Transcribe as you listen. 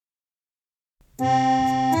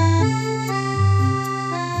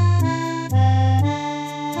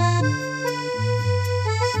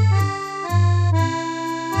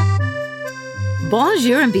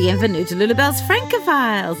Bonjour and bienvenue to Lulabelle's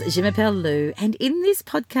Francophiles. Je m'appelle Lou, and in this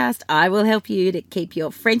podcast I will help you to keep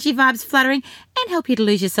your Frenchy vibes fluttering and help you to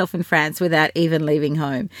lose yourself in France without even leaving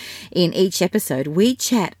home. In each episode, we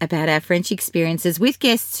chat about our French experiences with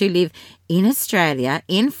guests who live in Australia,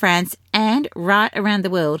 in France, and right around the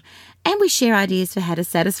world, and we share ideas for how to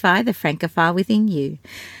satisfy the Francophile within you.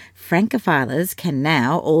 Francophilers can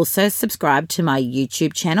now also subscribe to my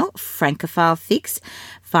YouTube channel, Francophile Fix.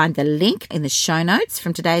 Find the link in the show notes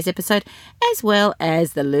from today's episode, as well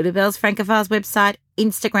as the Lulabelle's Francophiles website,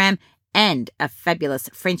 Instagram, and a fabulous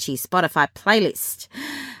Frenchy Spotify playlist.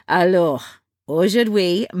 Alors,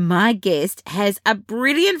 aujourd'hui, my guest has a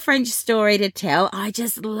brilliant French story to tell. I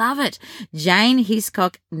just love it. Jane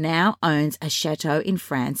Hiscock now owns a chateau in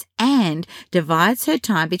France and divides her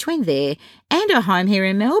time between there and her home here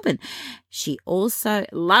in Melbourne. She also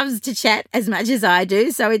loves to chat as much as I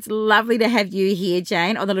do, so it's lovely to have you here,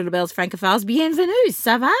 Jane, on the Lulabelle's Francophiles. Bienvenue,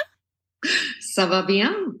 ça va? Ça va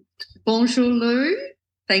bien. Bonjour, Lou.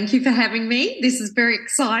 Thank you for having me. This is very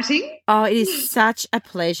exciting. Oh, it is such a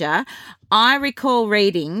pleasure. I recall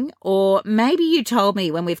reading, or maybe you told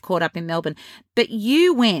me when we've caught up in Melbourne, but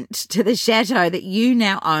you went to the chateau that you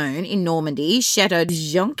now own in Normandy, Chateau de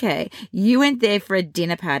Jonquet. You went there for a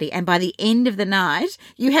dinner party, and by the end of the night,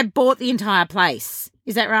 you had bought the entire place.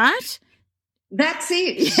 Is that right? That's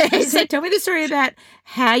it. Yeah. So tell me the story about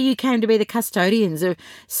how you came to be the custodians of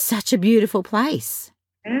such a beautiful place.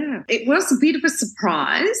 Yeah, it was a bit of a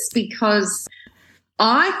surprise because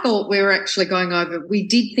I thought we were actually going over. We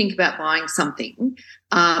did think about buying something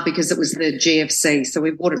because it was the GFC. So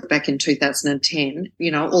we bought it back in 2010.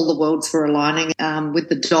 You know, all the worlds were aligning with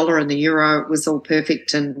the dollar and the euro. It was all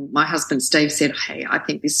perfect. And my husband, Steve, said, hey, I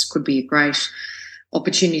think this could be a great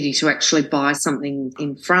opportunity to actually buy something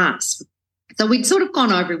in France. So we'd sort of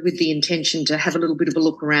gone over with the intention to have a little bit of a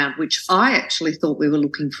look around, which I actually thought we were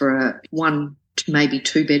looking for a one, maybe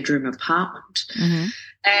two-bedroom apartment. Mm-hmm.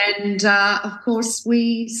 And, of course,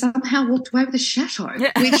 we somehow walked away with a chateau,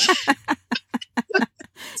 which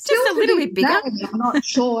just a little bit bigger. I'm not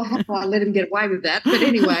sure how I let him get away with that. But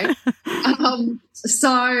anyway,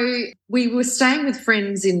 so we were staying with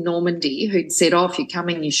friends in Normandy who'd said, oh, if you're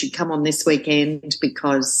coming, you should come on this weekend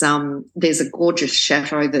because there's a gorgeous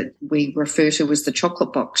chateau that we refer to as the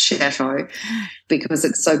Chocolate Box Chateau because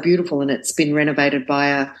it's so beautiful and it's been renovated by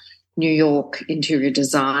a New York interior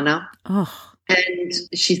designer. Oh. And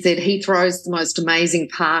she said he throws the most amazing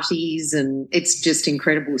parties and it's just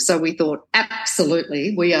incredible. So we thought,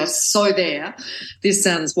 absolutely, we are so there. This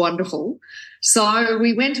sounds wonderful. So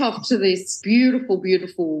we went off to this beautiful,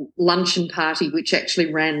 beautiful luncheon party, which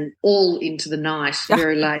actually ran all into the night,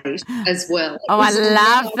 very late as well. Oh, I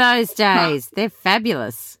love those days. They're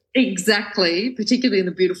fabulous. Exactly, particularly in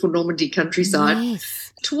the beautiful Normandy countryside.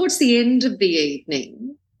 Yes. Towards the end of the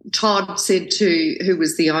evening, Todd said to, who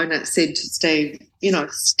was the owner, said to Steve, you know,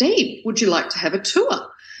 Steve, would you like to have a tour?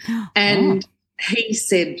 And he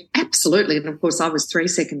said, absolutely. And, of course, I was 3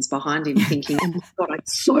 seconds behind him thinking, oh, my God, I'd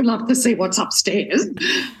so love to see what's upstairs,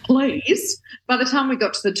 please. By the time we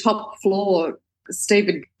got to the top floor, Steve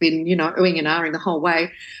had been, you know, oohing and ahhing the whole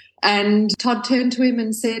way. And Todd turned to him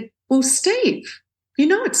and said, well, Steve, you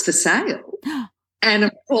know it's for sale. And,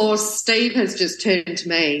 of course, Steve has just turned to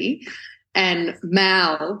me and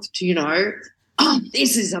mouthed, you know, oh,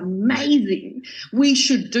 this is amazing. We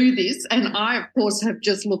should do this. And I, of course, have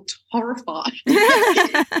just looked horrified,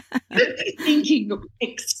 thinking,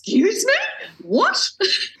 excuse me, what?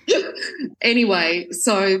 Anyway,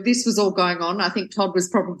 so this was all going on. I think Todd was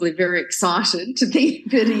probably very excited to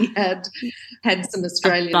think that he had some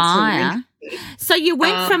Australians. So you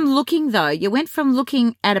went from looking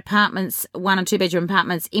at apartments, 1 and 2 bedroom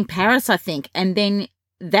apartments in Paris, I think, and then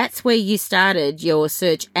that's where you started your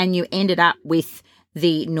search and you ended up with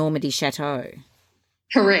the Normandy Chateau.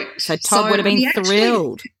 Correct. So Todd would have been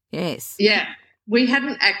thrilled. Yes. Yeah. We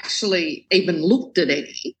hadn't actually even looked at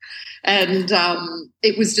any and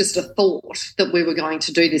it was just a thought that we were going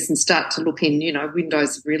to do this and start to look in, you know,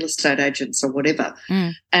 windows of real estate agents or whatever.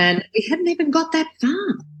 And we hadn't even got that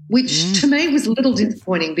far, which to me was a little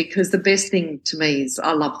disappointing because the best thing to me is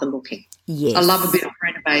I love the looking. Yes. I love a bit of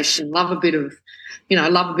renovation, love a bit of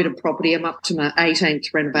property. I'm up to my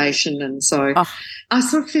 18th renovation and so I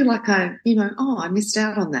sort of feel like I missed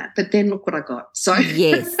out on that. But then look what I got. So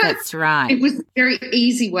yes, that's right. It was a very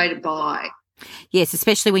easy way to buy. Yes,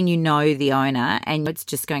 especially when you know the owner and it's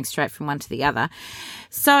just going straight from one to the other.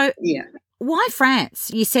 So yeah. why France?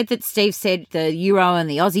 You said that Steve said the euro and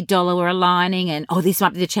the Aussie dollar were aligning and, this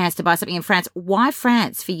might be the chance to buy something in France. Why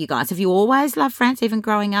France for you guys? Have you always loved France, even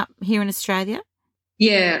growing up here in Australia?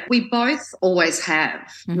 Yeah, we both always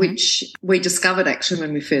have, which we discovered actually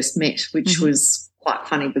when we first met, which was quite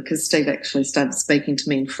funny because Steve actually started speaking to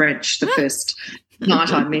me in French the first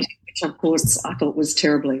night I met him, which of course I thought was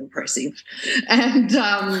terribly impressive. And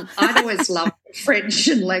I'd always loved French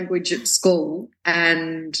and language at school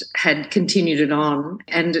and had continued it on,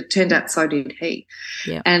 and it turned out so did he.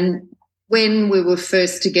 Yeah. And when we were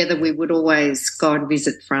first together, we would always go and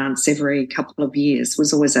visit France every couple of years,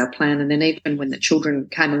 was always our plan. And then even when the children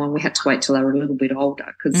came along, we had to wait till they were a little bit older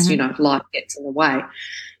because, life gets in the way.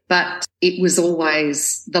 But it was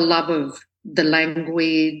always the love of the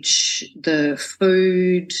language, the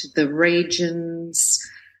food, the regions,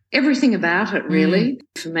 everything about it really.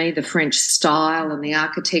 For me, the French style and the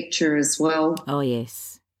architecture as well. Oh,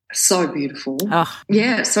 yes. So beautiful. Oh.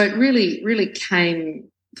 Yeah, so it really, really came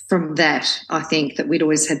from that, I think, that we'd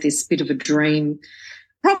always had this bit of a dream,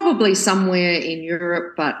 probably somewhere in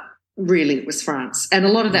Europe, but really it was France. And a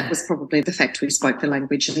lot of that was probably the fact we spoke the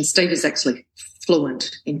language, and Steve is actually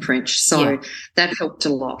fluent in French, so that helped a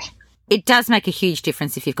lot. It does make a huge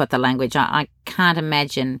difference if you've got the language. I can't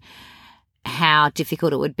imagine how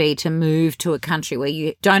difficult it would be to move to a country where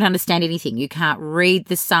you don't understand anything. You can't read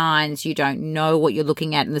the signs. You don't know what you're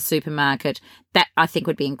looking at in the supermarket. That, I think,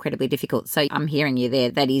 would be incredibly difficult. So I'm hearing you there.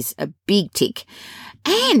 That is a big tick.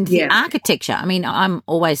 And the architecture. I mean, I'm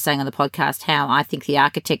always saying on the podcast how I think the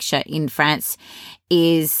architecture in France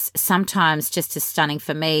is sometimes just as stunning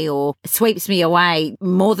for me, or sweeps me away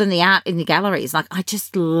more than the art in the galleries. Like, I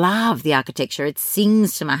just love the architecture. It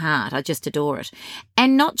sings to my heart. I just adore it.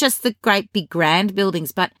 And not just the great big grand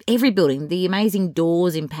buildings, but every building, the amazing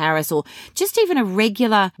doors in Paris, or just even a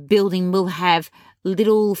regular building will have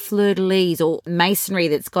little fleur-de-lis or masonry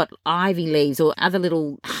that's got ivy leaves or other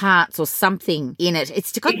little hearts or something in it.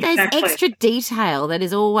 It's got those extra detail that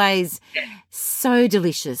is always so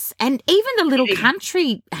delicious. And even the little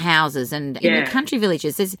country houses and in the country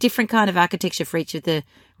villages, there's a different kind of architecture for each of the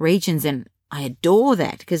regions, and I adore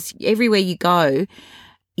that because everywhere you go,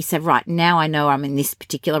 you say, right, now I know I'm in this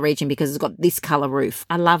particular region because it's got this colour roof.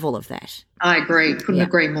 I love all of that. I agree. Couldn't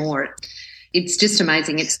agree more. It's just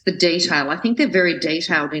amazing. It's the detail. I think they're very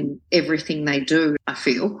detailed in everything they do, I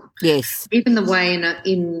feel. Yes. Even the way in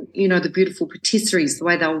the beautiful patisseries, the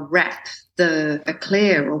way they'll wrap the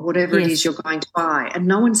eclair or whatever it is you're going to buy, and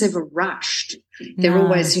no one's ever rushed. They're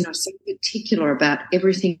always, so particular about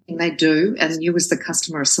everything they do, and you as the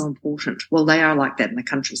customer are so important. Well, they are like that in the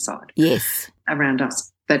countryside. Yes. Around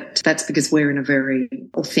us. But that's because we're in a very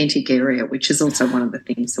authentic area, which is also one of the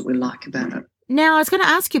things that we like about it. Now, I was going to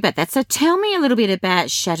ask you about that. So tell me a little bit about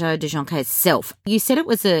Chateau de Jonquet itself. You said it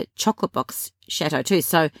was a chocolate box chateau too.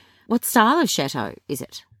 So what style of chateau is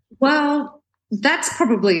it? Well, that's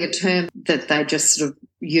probably a term that they just sort of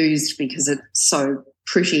used because it's so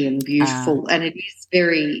pretty and beautiful, and it is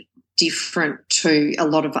very different to a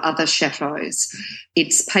lot of other chateaus.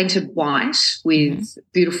 It's painted white with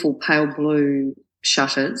beautiful pale blue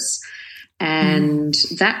shutters, and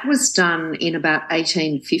that was done in about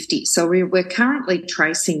 1850. So we're currently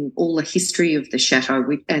tracing all the history of the chateau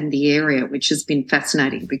and the area, which has been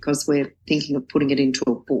fascinating because we're thinking of putting it into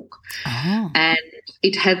a book. And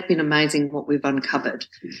it has been amazing what we've uncovered.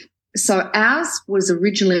 So ours was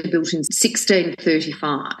originally built in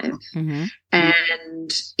 1635,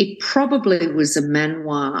 and it probably was a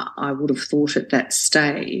manoir, I would have thought, at that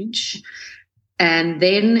stage. And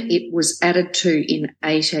then it was added to in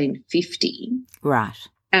 1850. Right.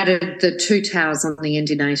 Added the two towers on the end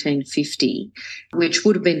in 1850, which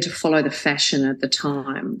would have been to follow the fashion at the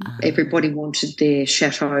time. Everybody wanted their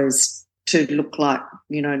chateaus to look like,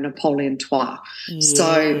 Napoleon III. Yes.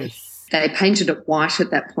 So they painted it white at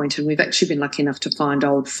that point, and we've actually been lucky enough to find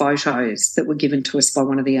old photos that were given to us by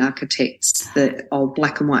one of the architects, the old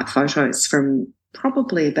black and white photos from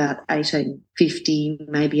probably about 1850,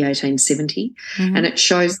 maybe 1870, and it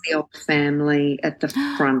shows the old family at the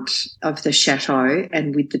front of the chateau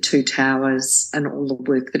and with the two towers and all the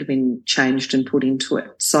work that had been changed and put into it.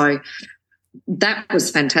 So that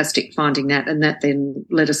was fantastic finding that, and that then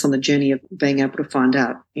led us on the journey of being able to find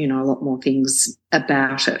out, a lot more things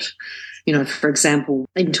about it. For example,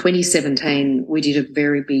 in 2017, we did a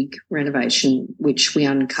very big renovation, which we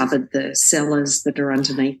uncovered the cellars that are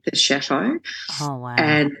underneath the chateau. Oh, wow.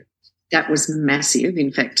 And that was massive.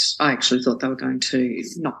 In fact, I actually thought they were going to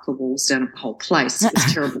knock the walls down of the whole place. It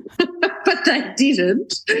was terrible. But they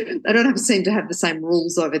didn't. They don't seem to have the same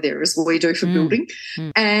rules over there as we do for building.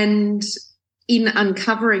 And in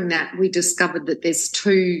uncovering that, we discovered that there's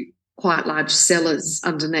two quite large cellars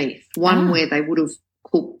underneath, one where they would have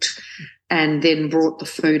cooked and then brought the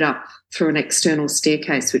food up through an external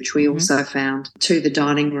staircase, which we also found, to the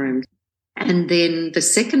dining room. And then the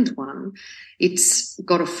second one, it's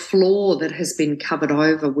got a floor that has been covered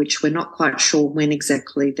over, which we're not quite sure when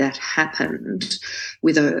exactly that happened,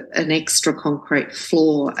 with an extra concrete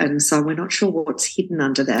floor. And so we're not sure what's hidden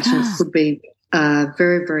under that. And it could be a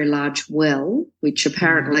very, very large well, which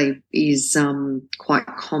apparently is quite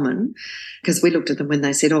common, because we looked at them when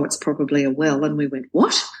they said, it's probably a well, and we went,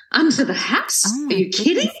 what? Under the house? Are you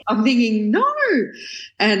kidding? I'm thinking, no.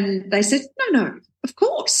 And they said, no, of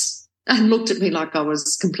course. And looked at me like I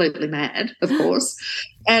was completely mad, of course.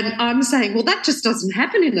 And I'm saying, well, that just doesn't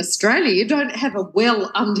happen in Australia. You don't have a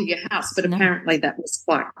well under your house. But apparently that was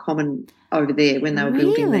quite common over there when they were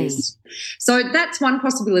building these. So that's one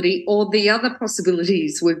possibility. Or the other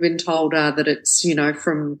possibilities we've been told are that it's,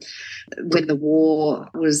 from when the war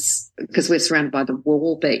was, because we're surrounded by the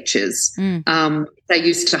war beaches, they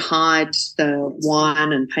used to hide the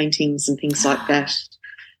wine and paintings and things like that.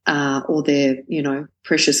 Or their,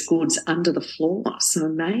 precious goods under the floor. So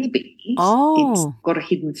maybe it's got a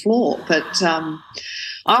hidden floor. But I'm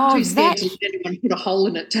too scared to let anyone put a hole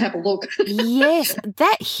in it to have a look. Yes,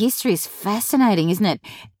 that history is fascinating, isn't it?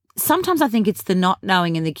 Sometimes I think it's the not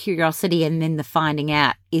knowing and the curiosity, and then the finding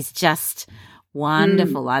out is just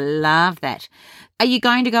wonderful. I love that. Are you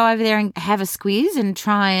going to go over there and have a squiz and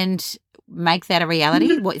try and make that a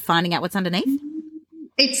reality, finding out what's underneath?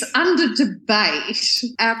 It's under debate.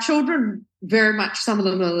 Our children very much, some of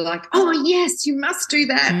them are like, oh, yes, you must do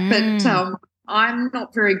that. But I'm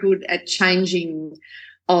not very good at changing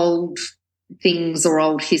old things or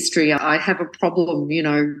old history. I have a problem, in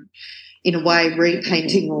a way,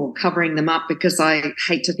 repainting or covering them up, because I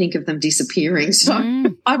hate to think of them disappearing. So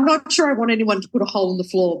I'm not sure I want anyone to put a hole in the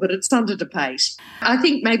floor, but it's under debate. I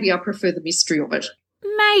think maybe I prefer the mystery of it.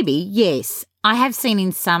 Maybe, yes. I have seen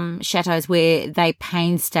in some chateaus where they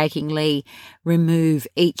painstakingly remove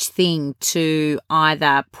each thing to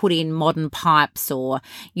either put in modern pipes or,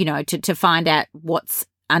 to find out what's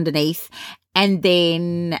underneath. And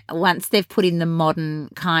then once they've put in the modern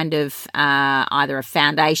kind of either a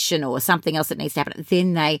foundation or something else that needs to happen,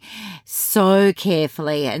 then they so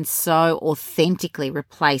carefully and so authentically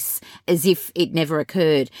replace as if it never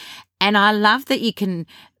occurred. And I love that you can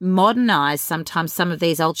modernise sometimes some of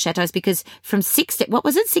these old chateaus, because from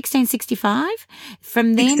 1665?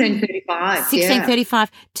 From then 1635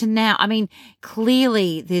 to now. I mean,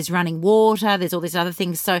 clearly there's running water, there's all these other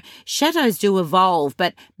things. So chateaus do evolve,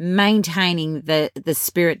 but maintaining the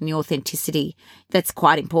spirit and the authenticity, that's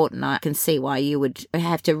quite important. I can see why you would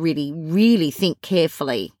have to really, really think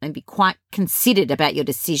carefully and be quite considered about your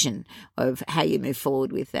decision of how you move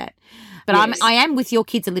forward with that. But yes. I am with your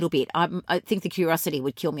kids a little bit. I think the curiosity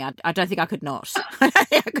would kill me. I don't think I could not.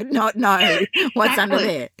 I could not know what's under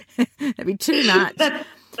there. That'd be too much.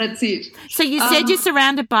 That's it. So you said you're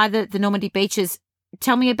surrounded by the Normandy beaches.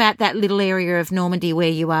 Tell me about that little area of Normandy where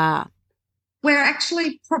you are. We're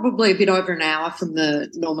actually probably a bit over an hour from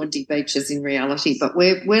the Normandy beaches in reality, but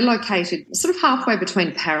we're located sort of halfway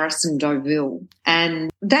between Paris and Deauville.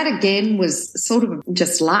 And that, again, was sort of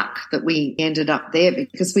just luck that we ended up there,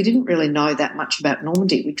 because we didn't really know that much about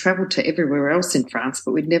Normandy. We travelled to everywhere else in France,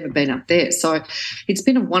 but we'd never been up there. So it's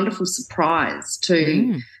been a wonderful surprise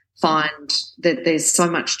to find that there's so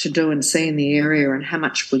much to do and see in the area, and how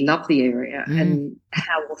much we love the area and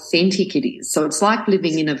how authentic it is. So it's like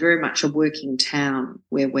living in a very much a working town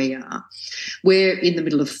where we are. We're in the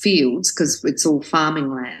middle of fields because it's all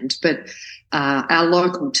farming land, but our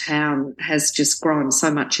local town has just grown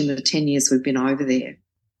so much in the 10 years we've been over there.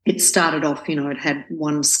 It started off, it had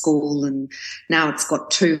one school, and now it's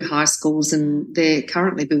got 2 high schools, and they're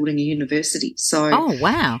currently building a university. So, oh,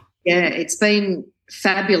 wow. Yeah, it's been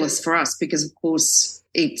fabulous for us, because, of course,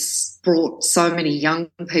 it's brought so many young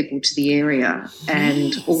people to the area,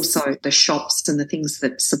 and also the shops and the things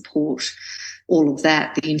that support all of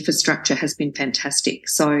that. The infrastructure has been fantastic.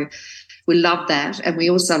 So we love that, and we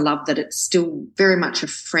also love that it's still very much a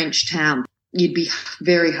French town. You'd be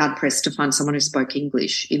very hard-pressed to find someone who spoke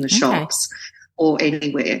English in the shops or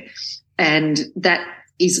anywhere, and that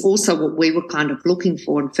is also what we were kind of looking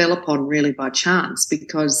for and fell upon really by chance,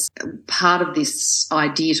 because part of this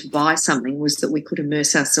idea to buy something was that we could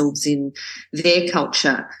immerse ourselves in their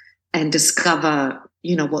culture and discover,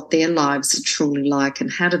 what their lives are truly like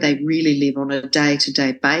and how do they really live on a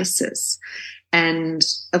day-to-day basis. And,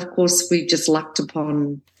 of course, we just lucked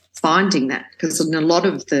upon finding that, because in a lot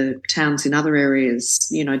of the towns in other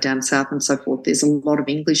areas, down south and so forth, there's a lot of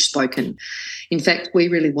English spoken. In fact, we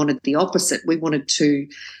really wanted the opposite. We wanted to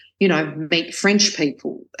meet French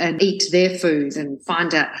people and eat their food and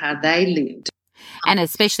find out how they lived. And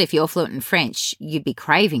especially if you're fluent in French, you'd be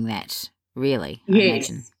craving that, really, I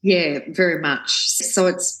imagine. Yeah, very much.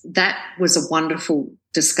 So that was a wonderful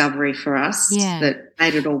discovery for us that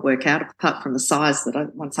made it all work out, apart from the size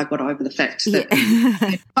once I got over the fact that,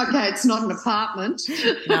 okay, it's not an apartment.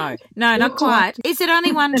 No, not quite. Is it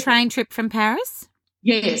only one train trip from Paris?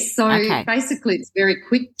 Yes. So basically it's a very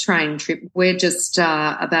quick train trip. We're just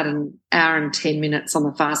about an hour and 10 minutes on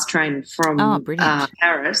the fast train from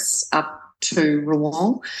Paris up to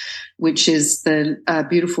Rouen, which is the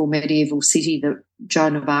beautiful medieval city that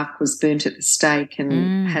Joan of Arc was burnt at the stake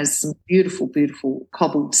and has some beautiful, beautiful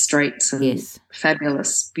cobbled streets and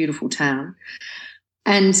fabulous, beautiful town.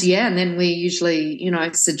 And, and then we usually,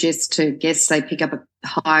 suggest to guests they pick up a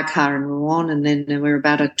hire car in Rouen, and then we're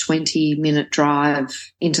about a 20-minute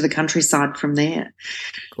drive into the countryside from there.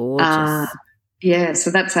 Gorgeous. So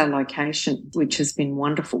that's our location, which has been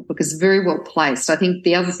wonderful because very well placed. I think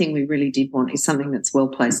the other thing we really did want is something that's well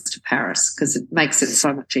placed to Paris because it makes it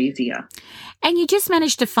so much easier. And you just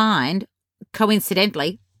managed to find,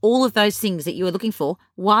 coincidentally, all of those things that you were looking for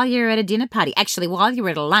while you were at a dinner party. Actually, while you were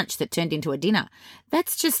at a lunch that turned into a dinner.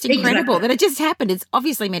 That's just incredible that it just happened. It's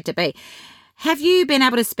obviously meant to be. Have you been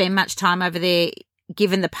able to spend much time over there,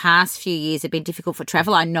 given the past few years have been difficult for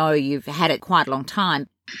travel? I know you've had it quite a long time.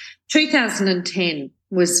 2010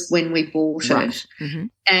 was when we bought it. Mm-hmm.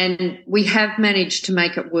 And we have managed to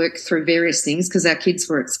make it work through various things because our kids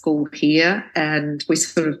were at school here and we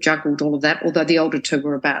sort of juggled all of that, although the older two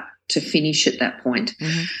were about to finish at that point.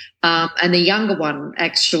 Mm-hmm. And the younger one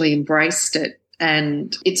actually embraced it,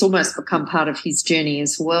 and it's almost become part of his journey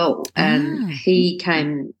as well. And he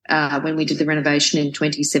came, when we did the renovation in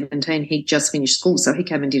 2017, he'd just finished school, so he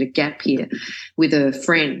came and did a gap year with a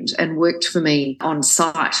friend and worked for me on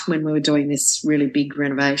site when we were doing this really big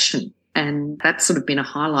renovation. And that's sort of been a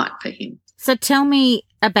highlight for him. So tell me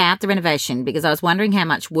about the renovation, because I was wondering how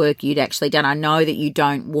much work you'd actually done. I know that you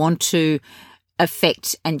don't want to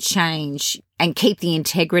affect and change and keep the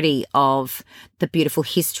integrity of the beautiful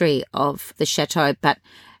history of the chateau, but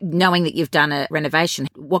knowing that you've done a renovation,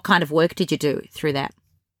 what kind of work did you do through that?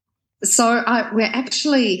 So we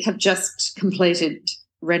actually have just completed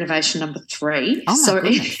renovation number 3. Oh, my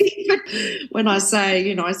goodness. When I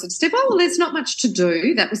say, I said, Steph, there's not much to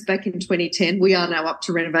do. That was back in 2010. We are now up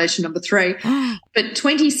to renovation number 3. But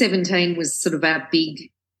 2017 was sort of our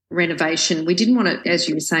big renovation. We didn't want to, as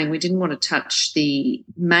you were saying, we didn't want to touch the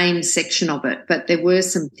main section of it, but there were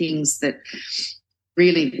some things that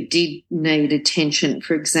really did need attention.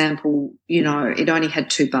 For example, it only had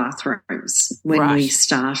 2 bathrooms when we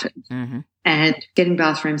started. Mm-hmm. And getting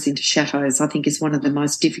bathrooms into chateaus, I think, is one of the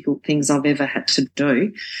most difficult things I've ever had to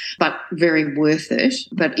do, but very worth it,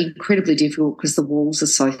 but incredibly difficult because the walls are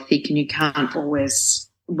so thick and you can't always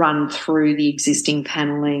run through the existing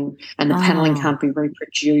panelling, and the panelling can't be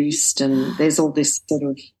reproduced, and there's all this sort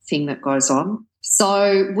of thing that goes on.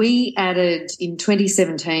 So we added, in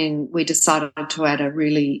 2017, we decided to add a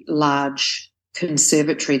really large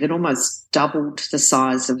conservatory that almost doubled the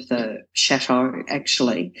size of the chateau,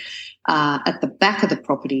 actually, at the back of the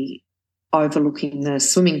property overlooking the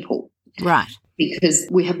swimming pool. Right. Because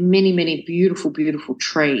we have many, many beautiful, beautiful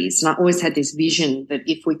trees. And I always had this vision that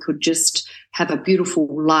if we could just have a beautiful,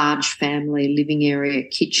 large family living area,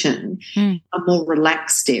 kitchen, a more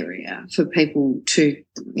relaxed area for people to,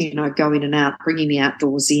 go in and out, bringing the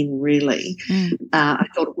outdoors in, really, I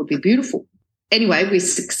thought it would be beautiful. Anyway, we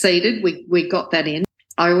succeeded. We got that in.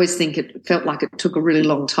 I always think it felt like it took a really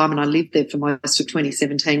long time, and I lived there for most of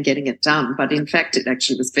 2017 getting it done. But in fact, it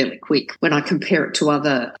actually was fairly quick when I compare it to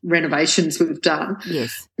other renovations we've done.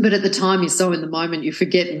 Yes. But at the time, you're so in the moment, you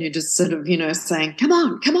forget, and you're just sort of, saying, come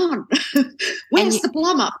on, where's the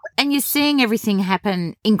plumber? And you're seeing everything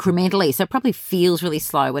happen incrementally, so it probably feels really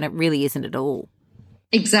slow when it really isn't at all.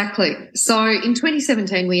 Exactly. So in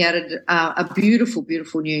 2017, we added a beautiful,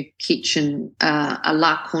 beautiful new kitchen, a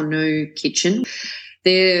La Cornue kitchen.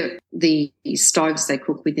 They're the stoves they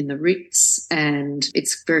cook with in the Ritz, and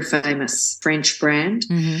it's a very famous French brand.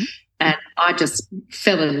 Mm-hmm. And I just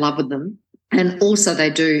fell in love with them. And also they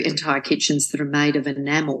do entire kitchens that are made of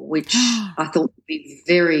enamel, which I thought would be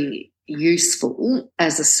very useful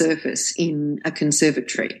as a surface in a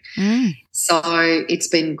conservatory. So it's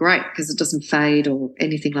been great because it doesn't fade or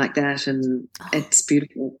anything like that, and it's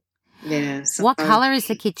beautiful. Yeah. So, what colour is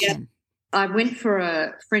the kitchen? Yeah, I went for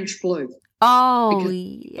a French blue. Oh,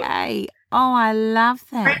 yay. Oh, I love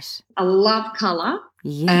that. I love colour,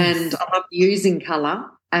 and I love using colour,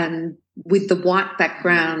 And with the white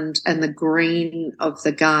background and the green of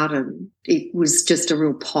the garden, it was just a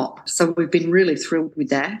real pop. So we've been really thrilled with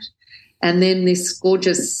that. And then this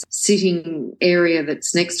gorgeous sitting area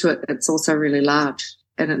that's next to it that's also really large.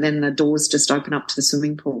 And then the doors just open up to the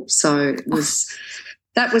swimming pool. So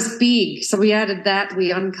that was big. So we added that.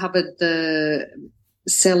 We uncovered the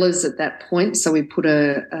cellars at that point. So we put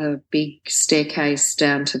a big staircase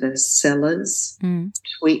down to the cellars. Mm.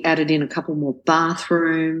 We added in a couple more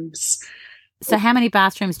bathrooms. So how many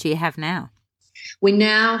bathrooms do you have now? We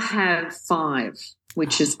now have 5,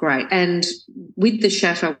 which is great. And with the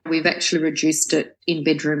chateau, we've actually reduced it in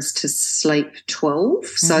bedrooms to sleep 12. Mm-hmm.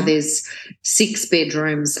 So there's 6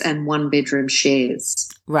 bedrooms and 1 bedroom shares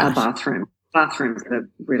a bathroom. Bathrooms are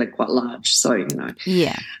really quite large, so,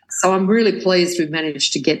 Yeah. So I'm really pleased we've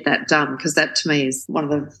managed to get that done, because that to me is one of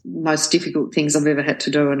the most difficult things I've ever had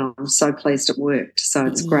to do, and I'm so pleased it worked. So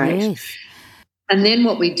it's great. Yes. And then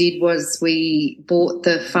what we did was we bought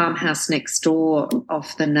the farmhouse next door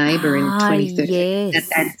off the neighbour in 2013 yes.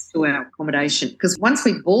 and added to our accommodation. Because once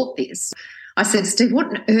we bought this, I said, Steve, what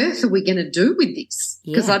on earth are we going to do with this?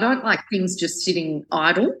 Because I don't like things just sitting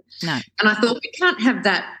idle. No. And I thought, we can't have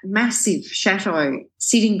that massive chateau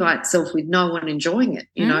sitting by itself with no one enjoying it,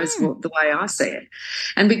 is the way I see it.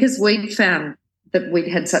 And because we'd found that we'd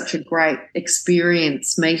had such a great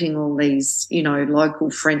experience meeting all these,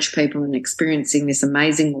 local French people and experiencing this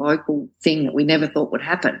amazing local thing that we never thought would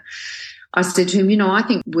happen, I said to him, I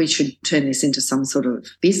think we should turn this into some sort of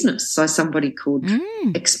business so somebody could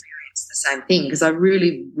experience the same thing, because I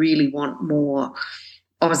really, really want more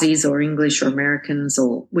Aussies or English or Americans,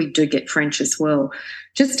 or we do get French as well,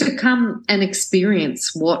 just to come and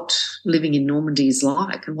experience what living in Normandy is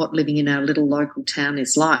like and what living in our little local town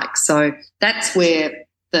is like. So that's where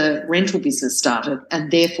the rental business started,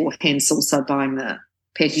 and therefore hence also buying the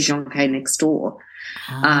Petit Jonquet next door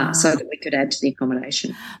so that we could add to the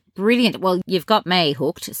accommodation. Brilliant. Well, you've got me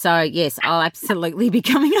hooked. So, yes, I'll absolutely be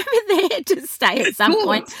coming over there to stay at some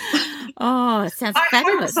point. Oh, it sounds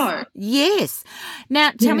fabulous. I hope so. Yes.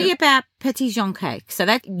 Now, tell me about Petit Jonquet. So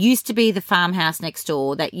that used to be the farmhouse next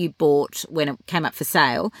door that you bought when it came up for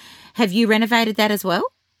sale. Have you renovated that as well?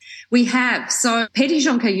 We have. So Petit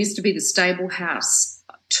Jonquet used to be the stable house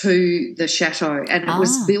to the chateau, and it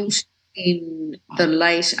was built in the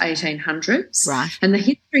late 1800s. Right. And the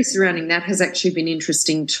history surrounding that has actually been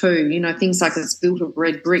interesting too. Things like it's built of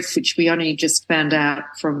red brick, which we only just found out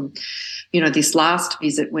from, this last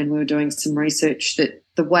visit when we were doing some research, that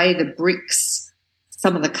the way the bricks,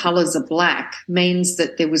 some of the colours are black, means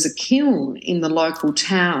that there was a kiln in the local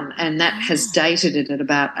town, and that has dated it at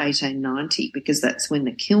about 1890, because that's when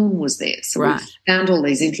the kiln was there. So we found all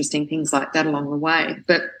these interesting things like that along the way.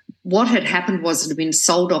 But what had happened was it had been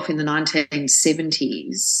sold off in the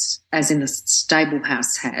 1970s, as in the stable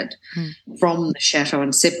house had, from the chateau,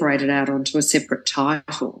 and separated out onto a separate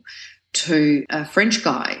title to a French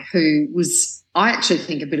guy who was, I actually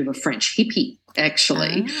think, a bit of a French hippie,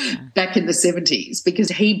 actually, back in the 70s, because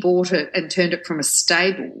he bought it and turned it from a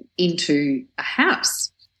stable into a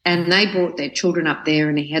house. And they brought their children up there,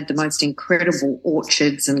 and he had the most incredible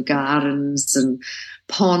orchards and gardens and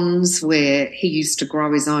ponds where he used to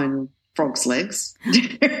grow his own frog's legs.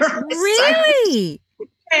 Really?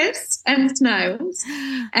 Yes, and snails.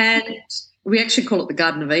 And we actually call it the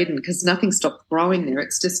Garden of Eden, because nothing stopped growing there.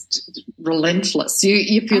 It's just relentless.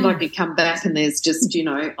 You feel like you come back and there's just,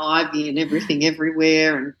 ivy and everything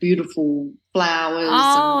everywhere, and beautiful flowers.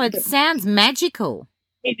 Oh, it sounds magical.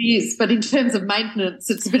 It is, but in terms of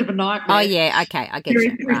maintenance, it's a bit of a nightmare. Oh, yeah, okay, I get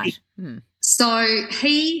you. Right. So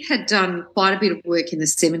he had done quite a bit of work in the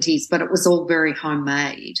 70s, but it was all very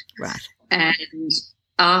homemade. Right. And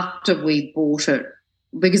after we bought it,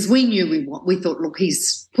 because we knew we thought, look,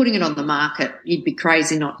 he's putting it on the market. You'd be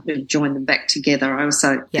crazy not to join them back together. I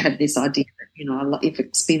also had this idea that, if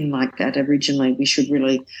it's been like that originally, we should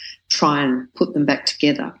really try and put them back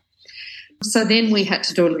together. So then we had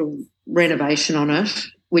to do a little renovation on it,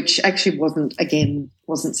 which actually wasn't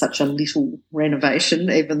such a little renovation,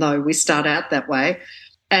 even though we start out that way.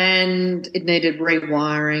 And it needed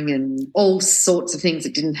rewiring and all sorts of things.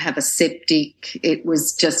 It didn't have a septic. It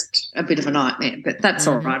was just a bit of a nightmare, but that's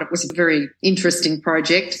all right. It was a very interesting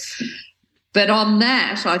project. But on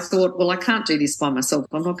that, I thought, well, I can't do this by myself.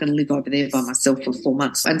 I'm not going to live over there by myself for 4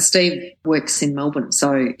 months. And Steve works in Melbourne,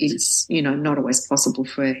 so it's, not always possible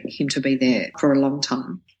for him to be there for a long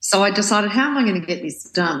time. So I decided, how am I going to get this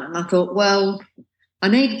done? And I thought, well, I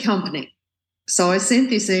need company. So I sent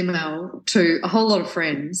this email to a whole lot of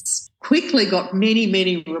friends, quickly got many,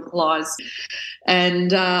 many replies.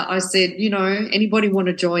 And I said, anybody want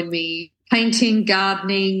to join me painting,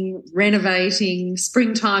 gardening, renovating,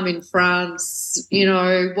 springtime in France,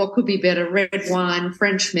 what could be better? Red wine,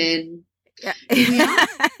 French men. Yeah.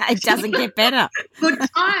 It doesn't get better. Good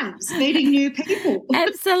times, meeting new people.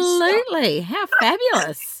 Absolutely. How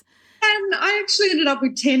fabulous. And I actually ended up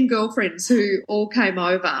with 10 girlfriends who all came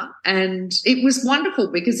over, and it was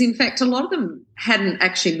wonderful because, in fact, a lot of them hadn't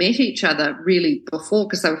actually met each other really before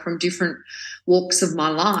because they were from different walks of my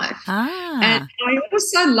life. And I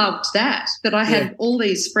also loved that I had all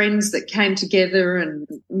these friends that came together and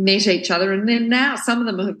met each other, and then now some of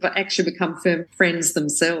them have actually become firm friends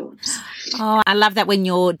themselves. Oh, I love that when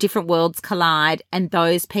your different worlds collide and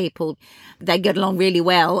those people, they get along really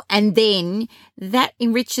well, and then that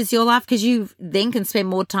enriches your life because you then can spend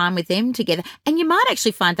more time with them together, and you might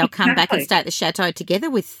actually find they'll come back and stay at the chateau together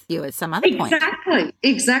with you at some other point.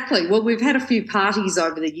 Exactly. Well, we've had a few parties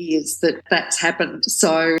over the years that's happened,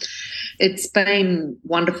 so it's been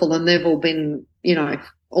wonderful, and they've all been,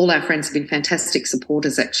 all our friends have been fantastic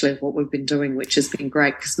supporters actually of what we've been doing, which has been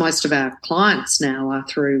great because most of our clients now are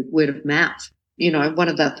through word of mouth. One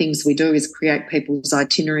of the things we do is create people's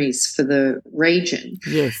itineraries for the region.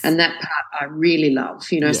 Yes. And that part I really love,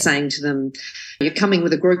 saying to them, you're coming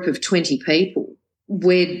with a group of 20 people.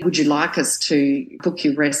 Where would you like us to book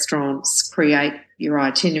your restaurants, create your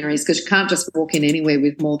itineraries? Because you can't just walk in anywhere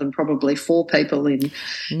with more than probably 4 people in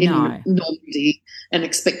Normandy and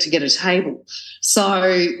expect to get a table.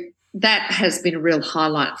 So that has been a real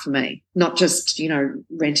highlight for me, not just,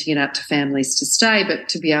 renting it out to families to stay, but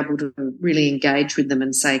to be able to really engage with them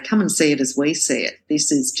and say, come and see it as we see it.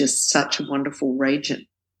 This is just such a wonderful region.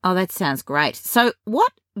 Oh, that sounds great. So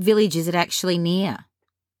what village is it actually near?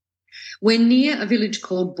 We're near a village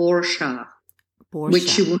called Borcha,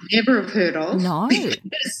 which you will never have heard of. No.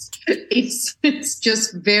 It's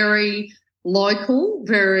just very local,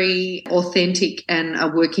 very authentic, and a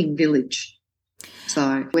working village.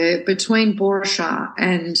 So we're between Borcha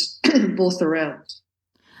and Borthorel.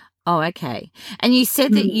 Oh, okay. And you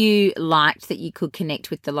said that you liked that you could connect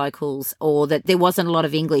with the locals or that there wasn't a lot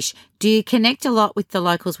of English. Do you connect a lot with the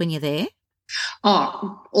locals when you're there?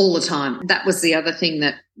 Oh, all the time. That was the other thing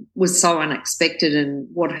that was so unexpected, and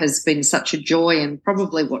what has been such a joy, and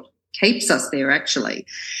probably what keeps us there actually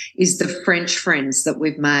is the French friends that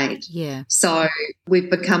we've made. Yeah. So we've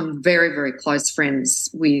become very, very close friends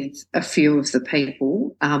with a few of the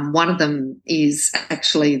people. One of them is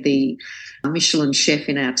actually the Michelin chef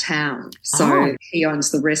in our town. So he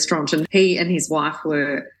owns the restaurant, and he and his wife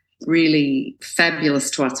were really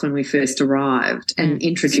fabulous to us when we first arrived and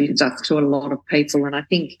introduced us to a lot of people. And I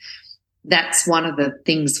think that's one of the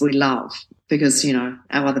things we love because, our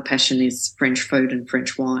other passion is French food and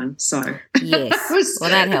French wine. So yes,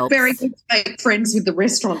 well, that helps. Very good to make friends with the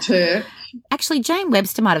restaurateur. Actually, Jane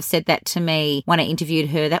Webster might have said that to me when I interviewed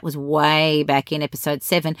her. That was way back in episode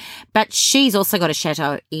 7. But she's also got a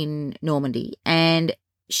chateau in Normandy, and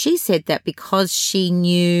she said that because she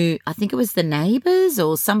knew, I think it was the neighbours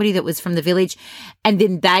or somebody that was from the village, and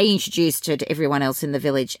then they introduced her to everyone else in the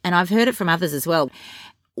village. And I've heard it from others as well.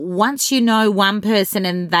 Once you know one person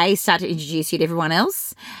and they start to introduce you to everyone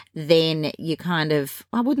else, then you kind of,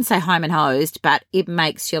 I wouldn't say home and hosed, but it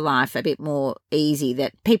makes your life a bit more easy,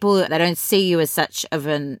 that people, they don't see you as such of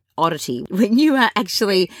an oddity when you are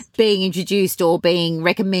actually being introduced or being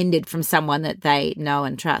recommended from someone that they know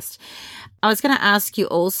and trust. I was going to ask you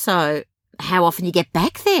also how often you get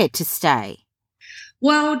back there to stay.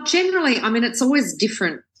 Well, generally, it's always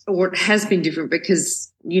different, or it has been different because,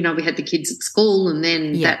 we had the kids at school, and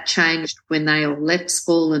then that changed when they all left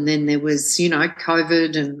school, and then there was,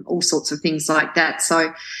 COVID and all sorts of things like that.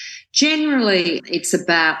 So generally it's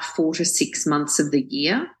about 4 to 6 months of the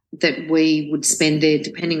year that we would spend there,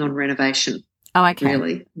 depending on renovation. Oh, okay.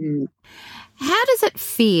 Really. Mm. How does it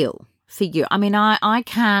feel for you? I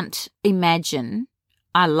can't imagine.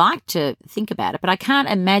 I like to think about it, but I can't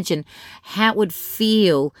imagine how it would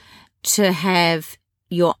feel to have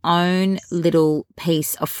your own little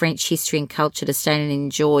piece of French history and culture to stay and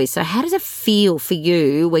enjoy. So how does it feel for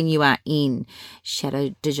you when you are in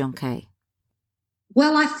Chateau de Jonquet?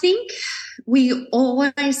 Well, I think we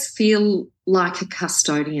always feel like a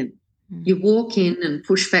custodian. You walk in and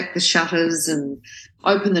push back the shutters and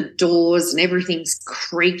open the doors, and everything's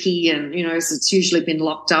creaky, and, so it's usually been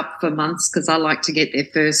locked up for months because I like to get there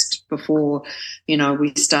first before,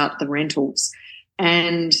 we start the rentals.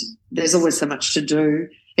 And there's always so much to do.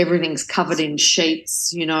 Everything's covered in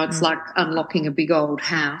sheets, it's like unlocking a big old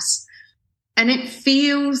house. And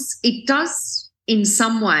it does in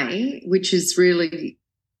some way, which is really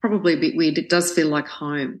probably a bit weird, it does feel like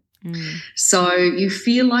home. So you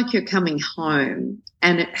feel like you're coming home,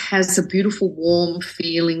 and it has a beautiful warm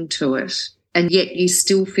feeling to it, and yet you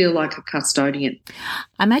still feel like a custodian.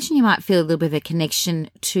 I imagine you might feel a little bit of a connection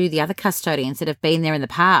to the other custodians that have been there in the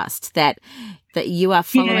past, that you are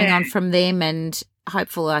following on from them, and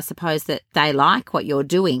hopeful, I suppose, that they like what you're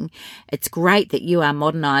doing. It's great that you are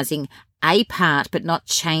modernising a part but not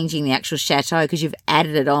changing the actual chateau, because you've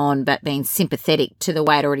added it on but been sympathetic to the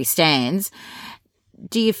way it already stands.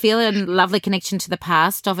 Do you feel a lovely connection to the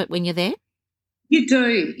past of it when you're there? You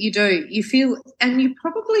do. You feel, and you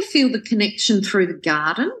probably feel the connection through the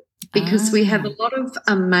garden, because we have a lot of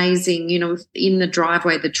amazing, in the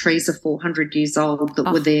driveway, the trees are 400 years old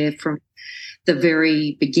that were there from the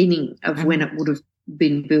very beginning of when it would have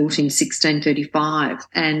been built in 1635.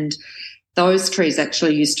 And those trees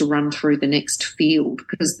actually used to run through the next field,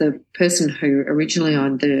 because the person who originally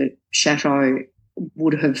owned the chateau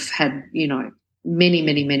would have had, many,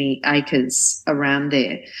 many, many acres around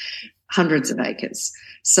there, hundreds of acres.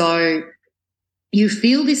 So you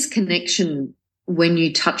feel this connection when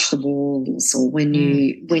you touch the walls, or when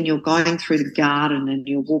you're going through the garden and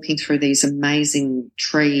you're walking through these amazing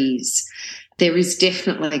trees. There is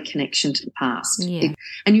definitely a connection to the past. Yeah.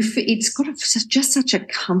 It's got just such a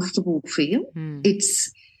comfortable feel.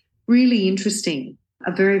 It's really interesting,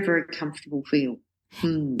 a very, very comfortable feel.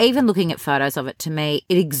 Even looking at photos of it, to me,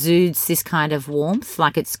 it exudes this kind of warmth,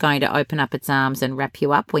 like it's going to open up its arms and wrap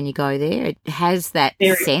you up when you go there. It has that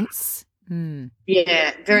sense.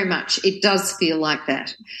 Yeah, very much. It does feel like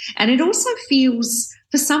that. And it also feels,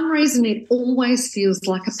 for some reason, it always feels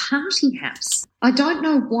like a party house. I don't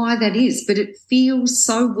know why that is, but it feels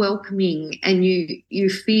so welcoming, and you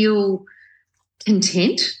feel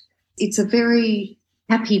content. It's a very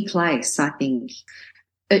happy place, I think.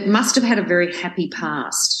 It must have had a very happy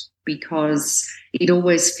past, because it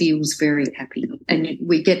always feels very happy. And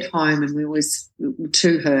we get home and we always,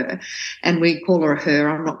 to her, and we call her a her.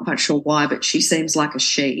 I'm not quite sure why, but she seems like a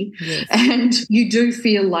she. Yes. And you do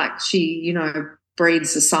feel like she,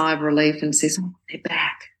 breathes a sigh of relief and says, oh, they're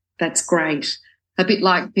back. That's great. A bit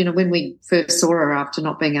like, when we first saw her after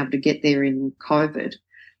not being able to get there in COVID,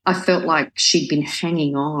 I felt like she'd been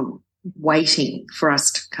hanging on, waiting for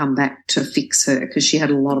us to come back to fix her, because she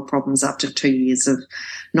had a lot of problems after 2 years of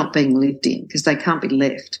not being lived in, because they can't be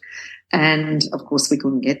left. And, of course, we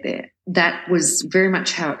couldn't get there. That was very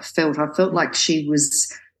much how it felt. I felt like she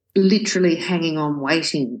was literally hanging on,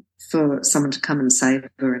 waiting for someone to come and save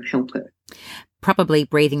her and help her. Probably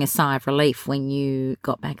breathing a sigh of relief when you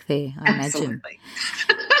got back there, I imagine.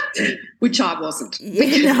 Which I wasn't.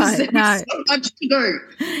 Yeah, no. So much to do.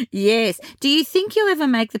 Yes. Do you think you'll ever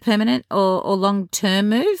make the permanent or long-term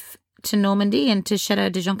move to Normandy and to Chateau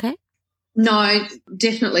de Jonquet? No,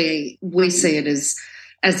 definitely we see it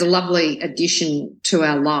as a lovely addition to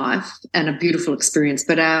our life and a beautiful experience,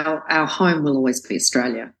 but our home will always be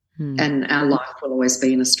Australia, and our life will always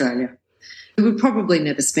be in Australia. We would probably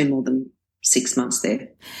never spend more than 6 months there.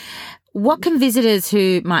 What can visitors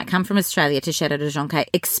who might come from Australia to Chateau de Jonquet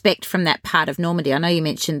expect from that part of Normandy? I know you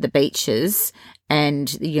mentioned the beaches and,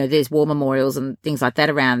 there's war memorials and things like that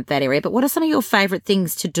around that area, but what are some of your favourite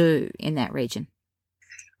things to do in that region?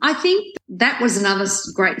 I think that was another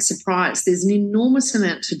great surprise. There's an enormous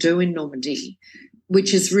amount to do in Normandy,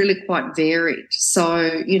 which is really quite varied.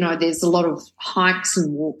 So, there's a lot of hikes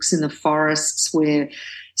and walks in the forests. We're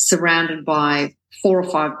surrounded by 4 or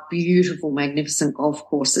 5 beautiful, magnificent golf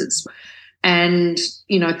courses, and,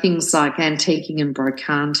 things like antiquing and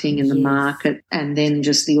brocanting in the market, and then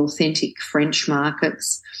just the authentic French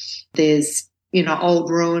markets. There's, old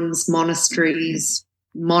ruins, monasteries,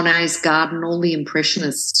 Monet's garden, all the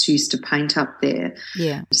Impressionists used to paint up there.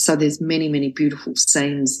 Yeah. So there's many, many beautiful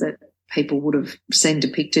scenes that people would have seen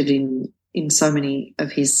depicted in so many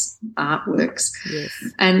of his artworks. Yes.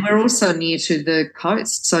 And we're also near to the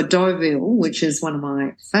coast. So Deauville, which is one of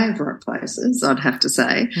my favourite places, I'd have to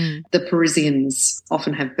say. The Parisians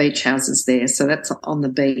often have beach houses there, so that's on the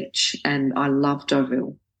beach, and I love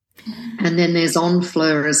Deauville. And then there's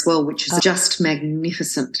Honfleur as well, which is just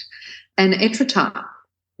magnificent. And Étretat,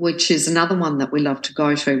 which is another one that we love to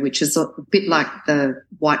go to, which is a bit like the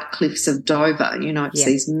White Cliffs of Dover. It's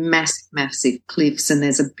these massive, massive cliffs, and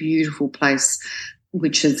there's a beautiful place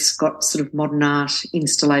which has got sort of modern art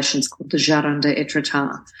installations called the Jardin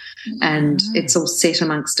d'Étretat, and it's all set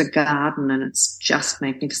amongst a garden, and it's just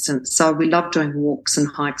magnificent. So we love doing walks and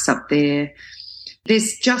hikes up there.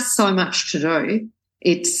 There's just so much to do.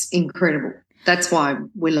 It's incredible. That's why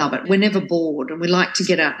we love it. We're never bored and we like to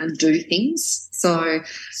get out and do things. So,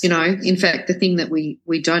 in fact, the thing that we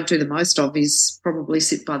don't do the most of is probably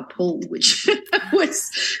sit by the pool, which,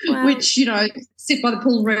 sit by the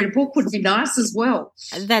pool and read a book would be nice as well.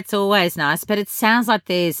 That's always nice, but it sounds like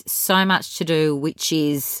there's so much to do, which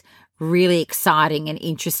is really exciting and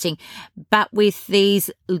interesting, but with these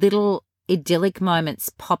little idyllic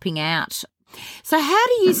moments popping out. So how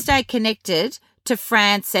do you stay connected to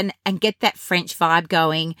France and get that French vibe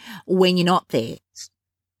going when you're not there?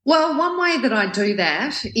 Well, one way that I do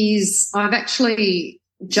that is I've actually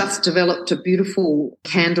just developed a beautiful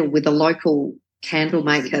candle with a local candle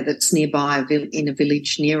maker that's nearby in a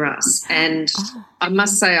village near us. And I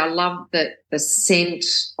must say I love that the scent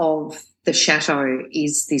of the chateau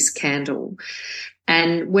is this candle.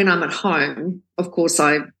 And when I'm at home, of course,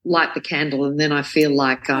 I light the candle and then I feel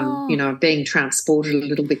like I'm, being transported a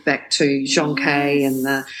little bit back to Jonquet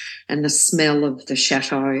and the smell of the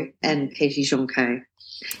chateau and Petit Jonquet.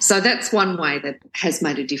 So that's one way that has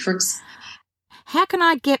made a difference. How can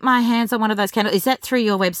I get my hands on one of those candles? Is that through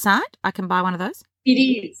your website? I can buy one of those? It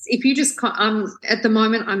is. If you just at the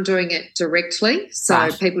moment I'm doing it directly,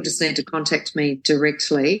 so people just need to contact me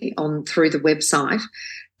directly through the website.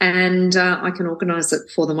 And I can organise it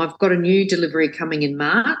for them. I've got a new delivery coming in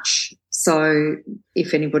March, so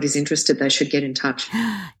if anybody's interested, they should get in touch.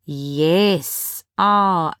 Yes.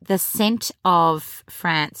 Oh, the scent of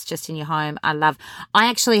France just in your home, I love. I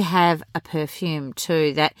actually have a perfume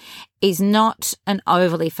too that is not an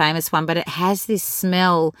overly famous one, but it has this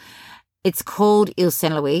smell. It's called Ile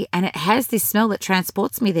Saint Louis, and it has this smell that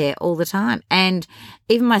transports me there all the time. And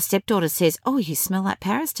even my stepdaughter says, "Oh, you smell like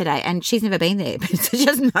Paris today," and she's never been there, but she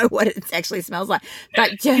doesn't know what it actually smells like.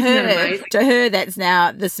 But to her, that's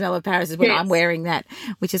now the smell of Paris is when I'm wearing that,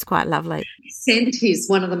 which is quite lovely. Scent is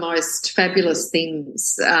one of the most fabulous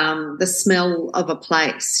things. The smell of a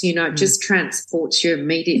place, it just transports you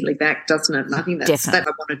immediately back, doesn't it? And I think that's that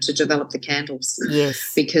I wanted to develop the candles.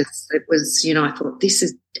 Yes, because it was, I thought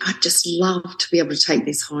I'd just love to be able to take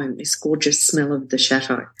this home, this gorgeous smell of the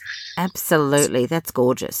chateau. Absolutely. That's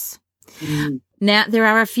gorgeous. Now, there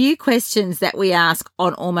are a few questions that we ask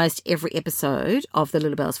on almost every episode of the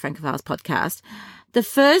Little Bells Francophiles podcast. The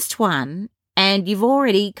first one, and you've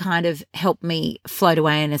already kind of helped me float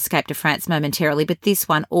away and escape to France momentarily, but this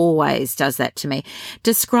one always does that to me.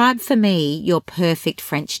 Describe for me your perfect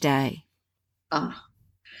French day.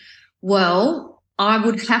 Well, I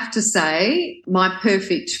would have to say my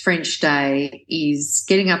perfect French day is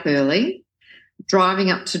getting up early,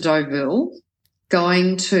 driving up to Deauville,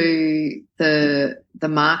 going to the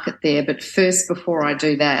market there. But first, before I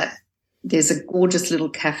do that, there's a gorgeous little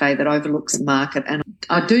cafe that overlooks the market. And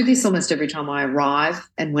I do this almost every time I arrive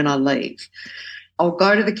and when I leave. I'll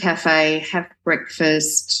go to the cafe, have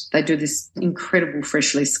breakfast. They do this incredible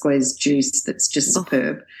freshly squeezed juice that's just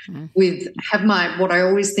superb. Have what I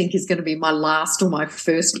always think is going to be my last or my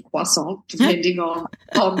first croissant, depending on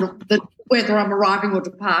whether I'm arriving or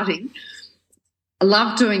departing. I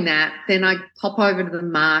love doing that. Then I pop over to the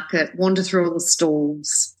market, wander through all the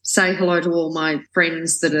stalls, say hello to all my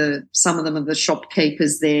friends some of them are the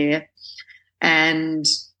shopkeepers there, and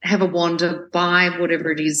have a wander, buy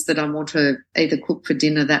whatever it is that I want to either cook for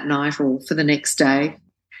dinner that night or for the next day,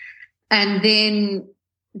 and then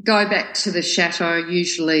go back to the chateau,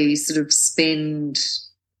 usually sort of spend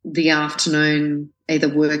the afternoon either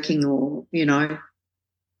working or,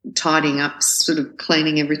 tidying up, sort of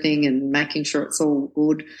cleaning everything and making sure it's all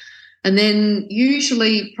good. And then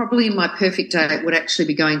usually, probably in my perfect day, it would actually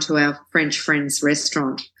be going to our French friend's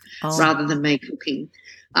restaurant rather than me cooking.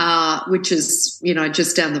 Which is,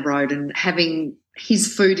 just down the road, and having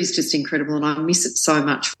his food is just incredible, and I miss it so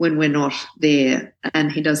much when we're not there.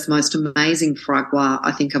 And he does the most amazing foie gras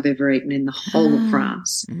I think I've ever eaten in the whole of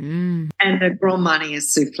France. And a Grand Marnier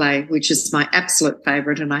soufflé, which is my absolute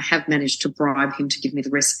favourite, and I have managed to bribe him to give me the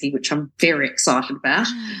recipe, which I'm very excited about.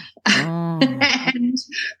 And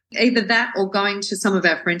either that or going to some of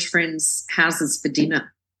our French friends' houses for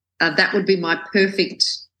dinner. That would be my perfect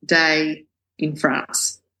day in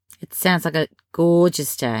France. It sounds like a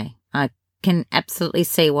gorgeous day. I can absolutely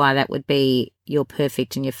see why that would be your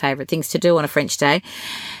perfect and your favourite things to do on a French day.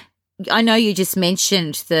 I know you just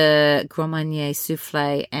mentioned the Grand Marnier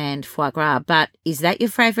soufflé and foie gras, but is that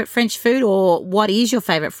your favourite French food, or what is your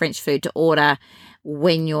favourite French food to order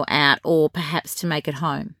when you're out, or perhaps to make at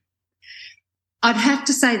home? I'd have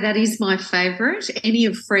to say that is my favourite. Any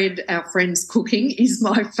of our friends' cooking is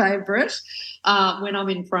my favourite when I'm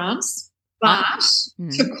in France. But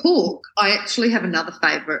to cook, I actually have another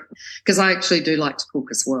favourite, because I actually do like to cook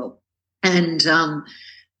as well. And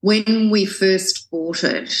when we first bought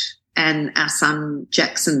it, and our son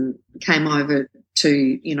Jackson came over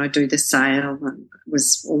to, do the sale, and it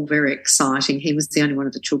was all very exciting. He was the only one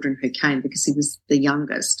of the children who came because he was the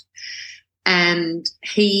youngest. And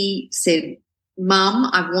he said, Mum,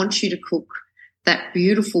 I want you to cook that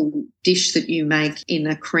beautiful dish that you make in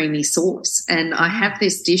a creamy sauce. And I have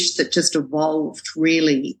this dish that just evolved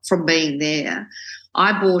really from being there.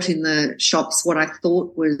 I bought in the shops what I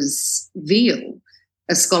thought was veal,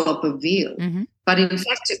 a scallop of veal, but in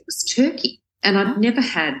fact it was turkey. And I'd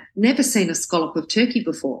never seen a scallop of turkey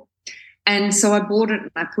before. And so I bought it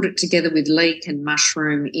and I put it together with leek and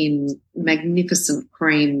mushroom in magnificent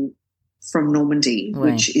cream from Normandy,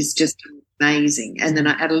 which is just amazing. And then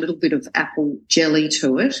I add a little bit of apple jelly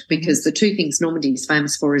to it because the two things Normandy is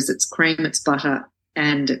famous for is its cream, its butter,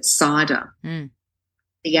 and its cider,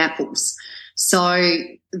 the apples. So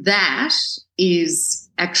that is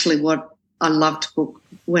actually what I love to cook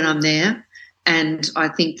when I'm there. And I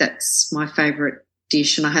think that's my favourite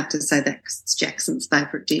dish, and I have to say that's Jackson's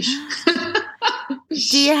favourite dish.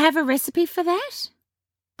 Do you have a recipe for that?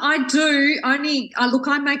 I do. I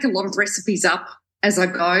make a lot of recipes up as I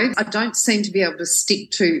go. I don't seem to be able to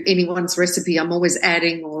stick to anyone's recipe. I'm always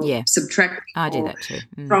adding or subtracting. I do that too.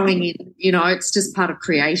 Throwing in, it's just part of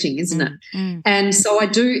creating, isn't it? And so I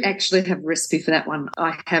do actually have a recipe for that one.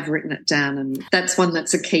 I have written it down, and that's one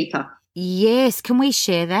that's a keeper. Yes. Can we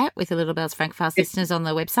share that with the Little Bells Francophiles listeners on the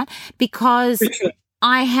website? Because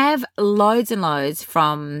I have loads and loads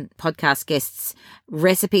from podcast guests,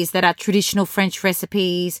 recipes that are traditional French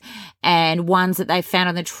recipes and ones that they've found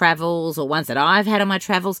on their travels or ones that I've had on my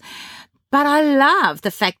travels. But I love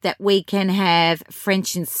the fact that we can have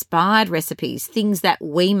French-inspired recipes, things that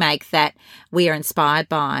we make that we are inspired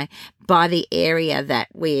by the area that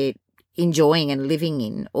we're enjoying and living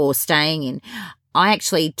in or staying in. I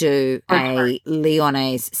actually do a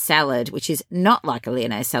Lyonnaise salad, which is not like a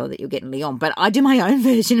Lyonnaise salad that you'll get in Lyon, but I do my own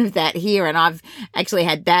version of that here, and I've actually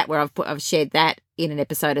had that where I've shared that in an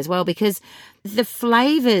episode as well, because the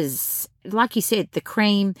flavours, like you said, the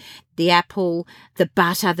cream, the apple, the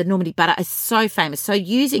butter, the Normandy butter is so famous. So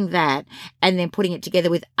using that and then putting it together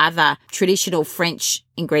with other traditional French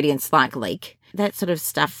ingredients like leek, that sort of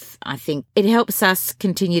stuff, I think it helps us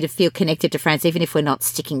continue to feel connected to France, even if we're not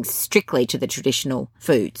sticking strictly to the traditional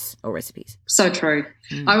foods or recipes. So true.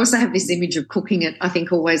 I also have this image of cooking it, I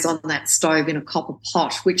think, always on that stove in a copper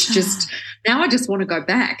pot, which just, now I just want to go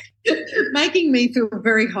back, making me feel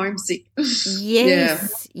very homesick.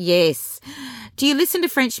 Yes. Do you listen to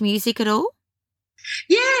French music at all?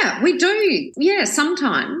 Yeah, we do. Yeah,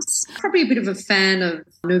 sometimes. Probably a bit of a fan of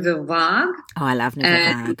Nouvelle Vague. Oh, I love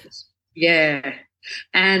Nouvelle Vague. Yeah.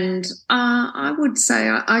 And I would say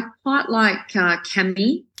I quite like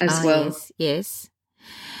Camille as well. Yes.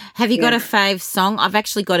 Have you got a fave song? I've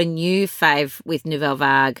actually got a new fave with Nouvelle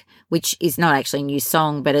Vague, which is not actually a new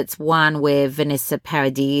song, but it's one where Vanessa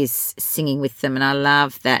Paradis is singing with them, and I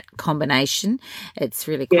love that combination. It's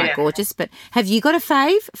really quite gorgeous. But have you got a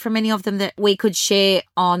fave from any of them that we could share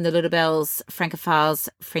on the Little Bells Francophiles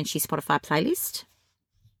Frenchy Spotify playlist?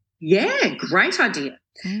 Yeah, great idea.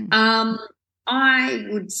 I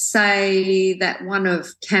would say that one of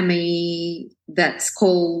Camille that's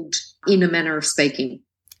called In a Manner of Speaking.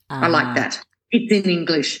 I like that. It's in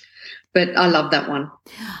English, but I love that one.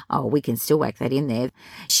 Oh, we can still whack that in there.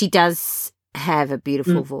 She does have a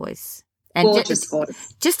beautiful voice. And gorgeous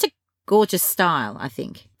voice. Just a gorgeous style, I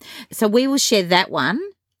think. So we will share that one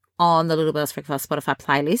on the Little Bells Francophiles Spotify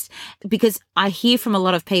playlist, because I hear from a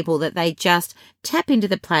lot of people that they just tap into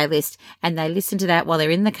the playlist and they listen to that while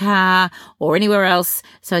they're in the car or anywhere else.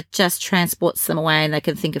 So it just transports them away and they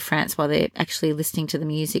can think of France while they're actually listening to the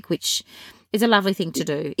music, which is a lovely thing to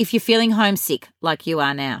do if you're feeling homesick like you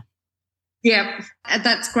are now. Yeah,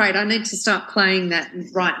 that's great. I need to start playing that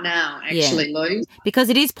right now, actually, Lou. Because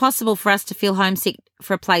it is possible for us to feel homesick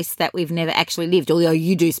for a place that we've never actually lived, although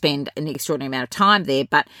you do spend an extraordinary amount of time there.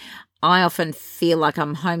 But I often feel like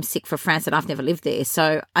I'm homesick for France and I've never lived there.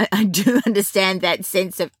 So I do understand that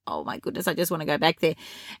sense of, oh, my goodness, I just want to go back there.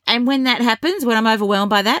 And when that happens, when I'm overwhelmed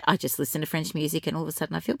by that, I just listen to French music and all of a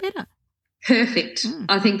sudden I feel better. Perfect.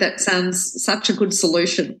 I think that sounds such a good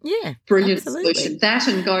solution. Yeah. Brilliant absolutely. solution. That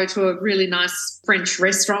and go to a really nice French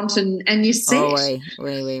restaurant and you set. Oh,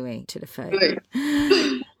 oui, to the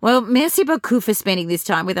feu. Well, merci beaucoup for spending this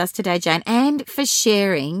time with us today, Jane, and for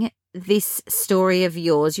sharing this story of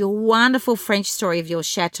yours, your wonderful French story of your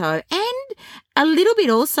chateau, and a little bit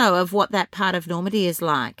also of what that part of Normandy is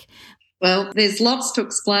like. Well, there's lots to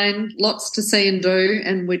explain, lots to see and do,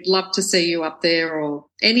 and we'd love to see you up there, or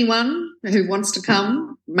anyone who wants to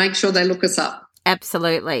come, make sure they look us up.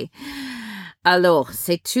 Absolutely. Alors,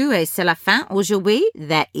 c'est tout et c'est la fin aujourd'hui.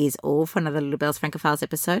 That is all for another Little Bells Francophiles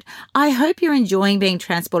episode. I hope you're enjoying being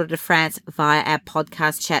transported to France via our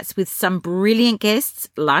podcast chats with some brilliant guests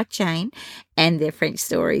like Jane and their French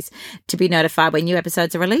stories. To be notified when new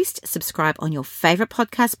episodes are released, subscribe on your favourite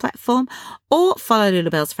podcast platform or follow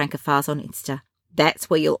Little Bells Francophiles on Insta. That's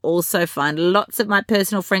where you'll also find lots of my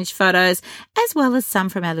personal French photos, as well as some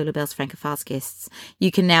from our Little Bells Francophiles guests.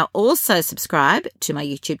 You can now also subscribe to my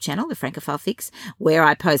YouTube channel, The Francophile Fix, where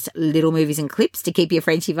I post little movies and clips to keep your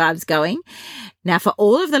Frenchy vibes going. Now, for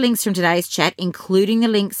all of the links from today's chat, including the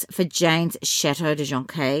links for Jane's Chateau de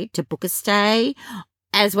Jonquet to book a stay,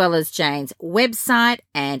 as well as Jane's website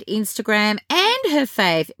and Instagram and her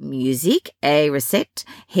fave music, a recette,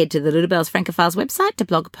 head to the Little Bells Francophiles website to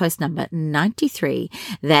blog post number 93.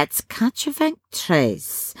 That's 93.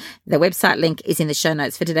 The website link is in the show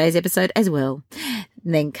notes for today's episode as well.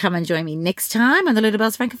 Then come and join me next time on the Little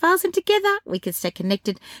Bells Francophiles, and together we can stay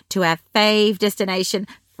connected to our fave destination,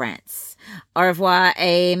 France. Au revoir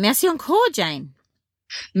et merci encore, Jane.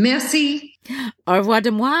 Merci. Au revoir de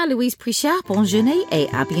moi, Louise Prichard. Bonne journée et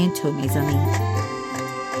à bientôt, mes amis.